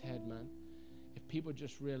on its head, man. If people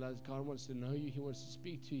just realize God wants to know you, he wants to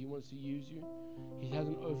speak to you, he wants to use you. He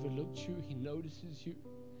hasn't overlooked you. He notices you.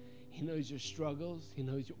 He knows your struggles. He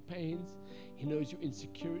knows your pains. He knows your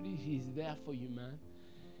insecurities. He's there for you, man.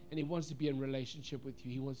 And he wants to be in relationship with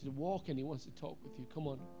you. He wants to walk and he wants to talk with you. Come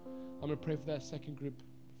on. I'm going to pray for that second group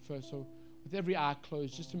first. So with every eye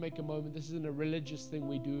closed, just to make a moment. This isn't a religious thing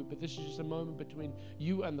we do, but this is just a moment between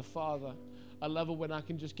you and the Father. I love it when I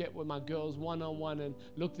can just get with my girls one-on-one and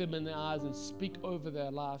look them in the eyes and speak over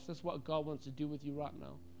their lives. That's what God wants to do with you right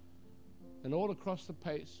now. And all across the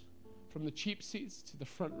place, from the cheap seats to the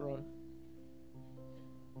front row.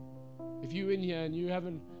 If you're in here and you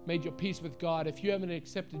haven't made your peace with God, if you haven't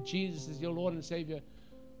accepted Jesus as your Lord and Savior,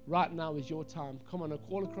 right now is your time. Come on,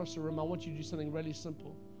 all across the room. I want you to do something really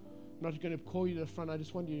simple. I'm not going to call you to the front. I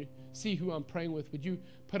just want you to see who I'm praying with. Would you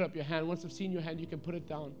put up your hand? Once I've seen your hand, you can put it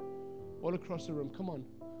down. All across the room. Come on.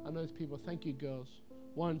 I know those people. Thank you, girls.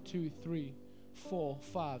 1, 2, 3, 4,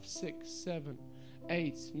 5, 6, 7,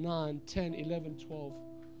 8, 9, 10, 11, 12.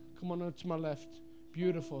 Come on to my left.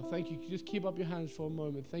 Beautiful. Thank you. Just keep up your hands for a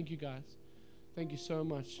moment. Thank you, guys. Thank you so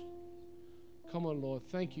much. Come on, Lord.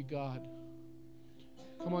 Thank you, God.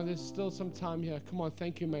 Come on, there's still some time here. Come on,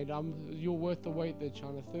 thank you, mate. You're worth the wait there,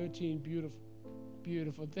 China. 13, beautiful.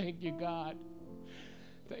 Beautiful. Thank you, God.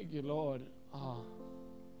 Thank you, Lord.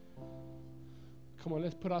 Come on,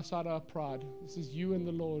 let's put aside our pride. This is you and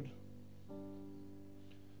the Lord.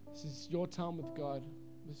 This is your time with God.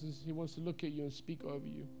 He wants to look at you and speak over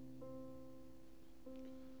you.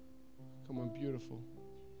 Come on, beautiful.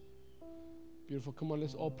 Beautiful. Come on,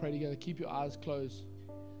 let's all pray together. Keep your eyes closed.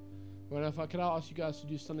 Well, could I ask you guys to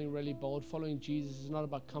do something really bold? Following Jesus is not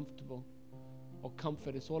about comfortable or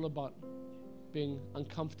comfort. It's all about being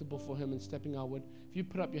uncomfortable for Him and stepping outward. If you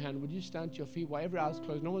put up your hand, would you stand to your feet while every eye is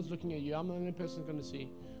closed? No one's looking at you. I'm the only person who's going to see.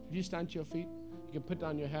 Would you stand to your feet? You can put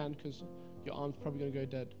down your hand because your arm's probably going to go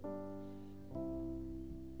dead.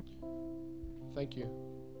 Thank you.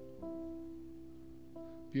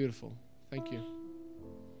 Beautiful. Thank you.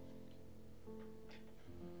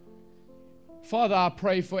 Father, I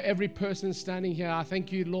pray for every person standing here. I thank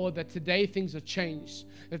you, Lord, that today things are changed,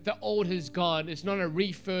 that the old has gone. It's not a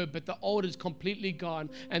refurb, but the old is completely gone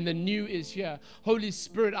and the new is here. Holy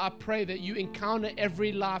Spirit, I pray that you encounter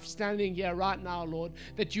every life standing here right now, Lord,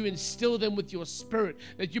 that you instill them with your Spirit,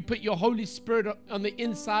 that you put your Holy Spirit on the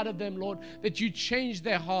inside of them, Lord, that you change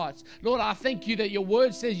their hearts. Lord, I thank you that your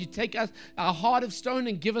word says you take us a heart of stone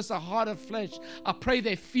and give us a heart of flesh. I pray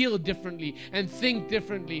they feel differently and think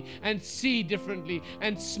differently and see differently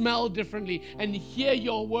and smell differently and hear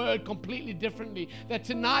your word completely differently, that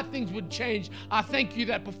tonight things would change. I thank you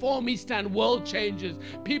that before me stand world changes.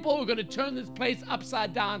 People are going to turn this place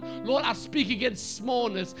upside down. Lord, I speak against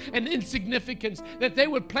smallness and insignificance, that they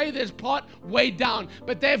would play this part way down,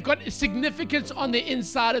 but they've got significance on the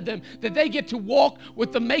inside of them, that they get to walk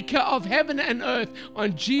with the maker of heaven and earth.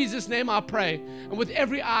 On Jesus' name I pray. And with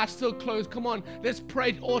every eye still closed, come on, let's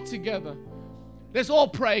pray all together. Let's all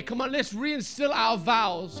pray. Come on, let's reinstill our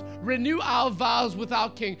vows. Renew our vows with our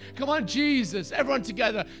King. Come on, Jesus. Everyone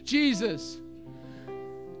together. Jesus.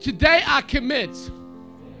 Today I commit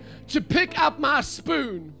to pick up my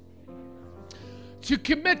spoon, to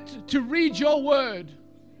commit to read your word,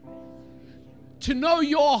 to know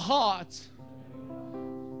your heart,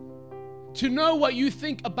 to know what you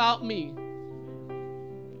think about me.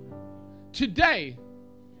 Today,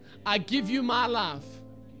 I give you my life.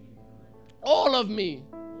 All of me,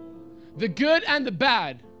 the good and the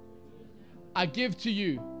bad, I give to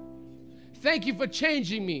you. Thank you for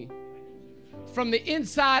changing me from the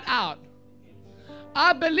inside out.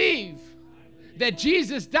 I believe that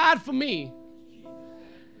Jesus died for me.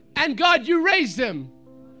 And God, you raised him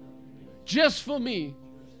just for me.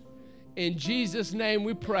 In Jesus' name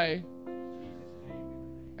we pray.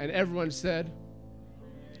 And everyone said,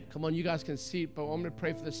 come on, you guys can seat, but I'm going to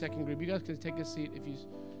pray for the second group. You guys can take a seat if you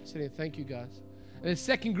sitting. Thank you, guys. And the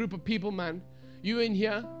second group of people, man, you in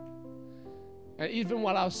here, and even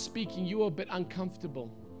while I was speaking, you were a bit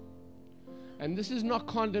uncomfortable. And this is not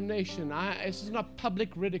condemnation. This is not public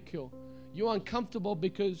ridicule. You're uncomfortable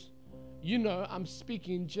because you know I'm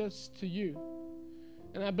speaking just to you.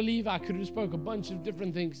 And I believe I could have spoke a bunch of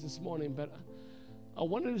different things this morning, but I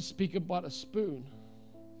wanted to speak about a spoon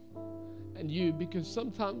and you, because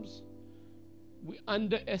sometimes we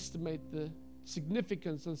underestimate the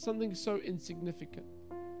significance of something so insignificant.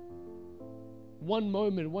 One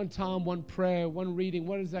moment, one time, one prayer, one reading,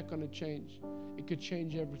 what is that going to change? It could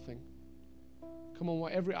change everything. Come on,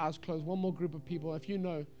 while every eye's closed, one more group of people. If you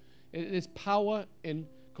know, there's power in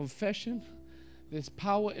confession, there's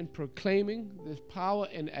power in proclaiming, there's power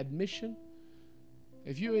in admission.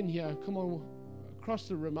 If you're in here, come on, across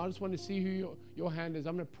the room, I just want to see who your hand is.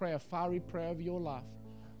 I'm going to pray a fiery prayer over your life.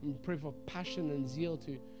 I'm going to pray for passion and zeal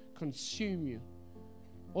to consume you.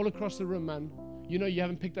 All across the room, man. You know you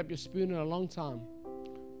haven't picked up your spoon in a long time.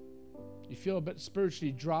 You feel a bit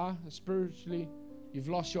spiritually dry. Spiritually, you've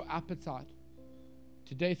lost your appetite.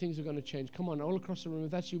 Today things are going to change. Come on, all across the room.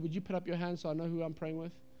 If that's you, would you put up your hands so I know who I'm praying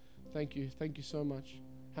with? Thank you. Thank you so much.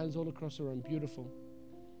 Hands all across the room. Beautiful.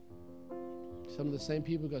 Some of the same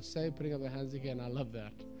people got saved, putting up their hands again. I love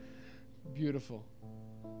that. Beautiful.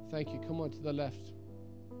 Thank you. Come on to the left.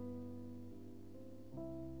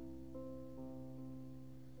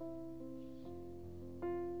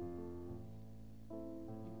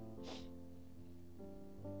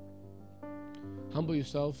 Humble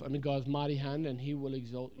yourself under God's mighty hand, and he will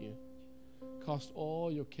exalt you. Cast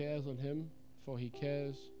all your cares on him, for he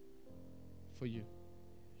cares for you.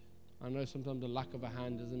 I know sometimes the lack of a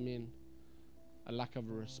hand doesn't mean a lack of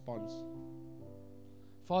a response.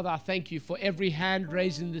 Father, I thank you for every hand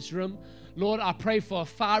raised in this room. Lord, I pray for a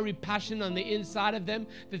fiery passion on the inside of them,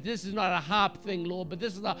 that this is not a harp thing, Lord, but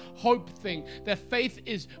this is a hope thing. That faith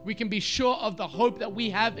is, we can be sure of the hope that we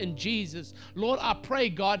have in Jesus. Lord, I pray,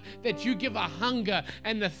 God, that you give a hunger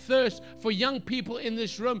and a thirst for young people in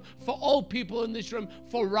this room, for old people in this room,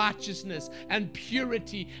 for righteousness and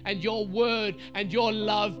purity and your word and your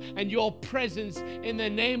love and your presence. In the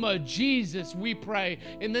name of Jesus, we pray.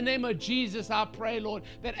 In the name of Jesus, I pray, Lord,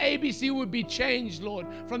 that ABC would be changed, Lord,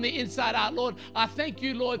 from the inside out. Lord, I thank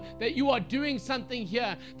you, Lord, that you are doing something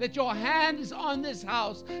here, that your hand is on this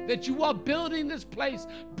house, that you are building this place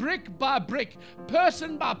brick by brick,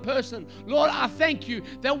 person by person. Lord, I thank you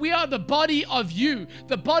that we are the body of you,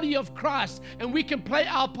 the body of Christ, and we can play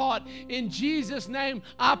our part. In Jesus' name,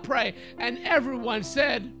 I pray. And everyone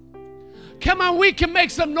said, come on, we can make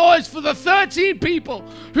some noise for the 13 people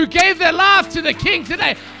who gave their life to the King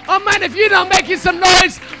today. Oh man, if you're not making some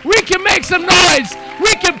noise, we can make some noise.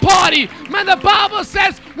 We can party. Man, the Bible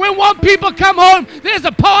says when one people come home, there's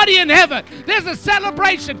a party in heaven. There's a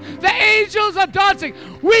celebration. The angels are dancing.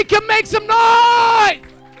 We can make some noise.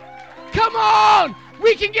 Come on.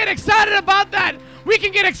 We can get excited about that. We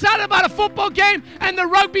can get excited about a football game and the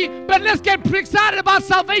rugby, but let's get excited about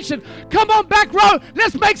salvation. Come on, back row.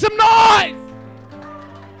 Let's make some noise.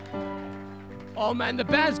 Oh, man, the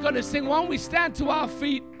band's going to sing. Why don't we stand to our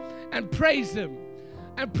feet and praise him?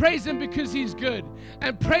 And praise him because he's good.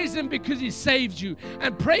 And praise him because he saved you.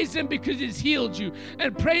 And praise him because he's healed you.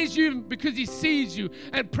 And praise you because he sees you.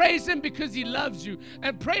 And praise him because he loves you.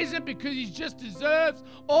 And praise him because he just deserves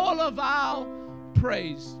all of our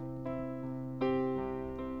praise.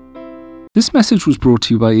 This message was brought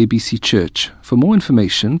to you by ABC Church. For more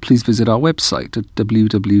information, please visit our website at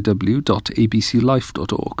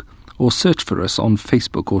www.abclife.org or search for us on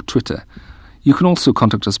Facebook or Twitter. You can also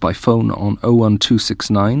contact us by phone on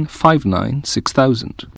 01269 59 6000.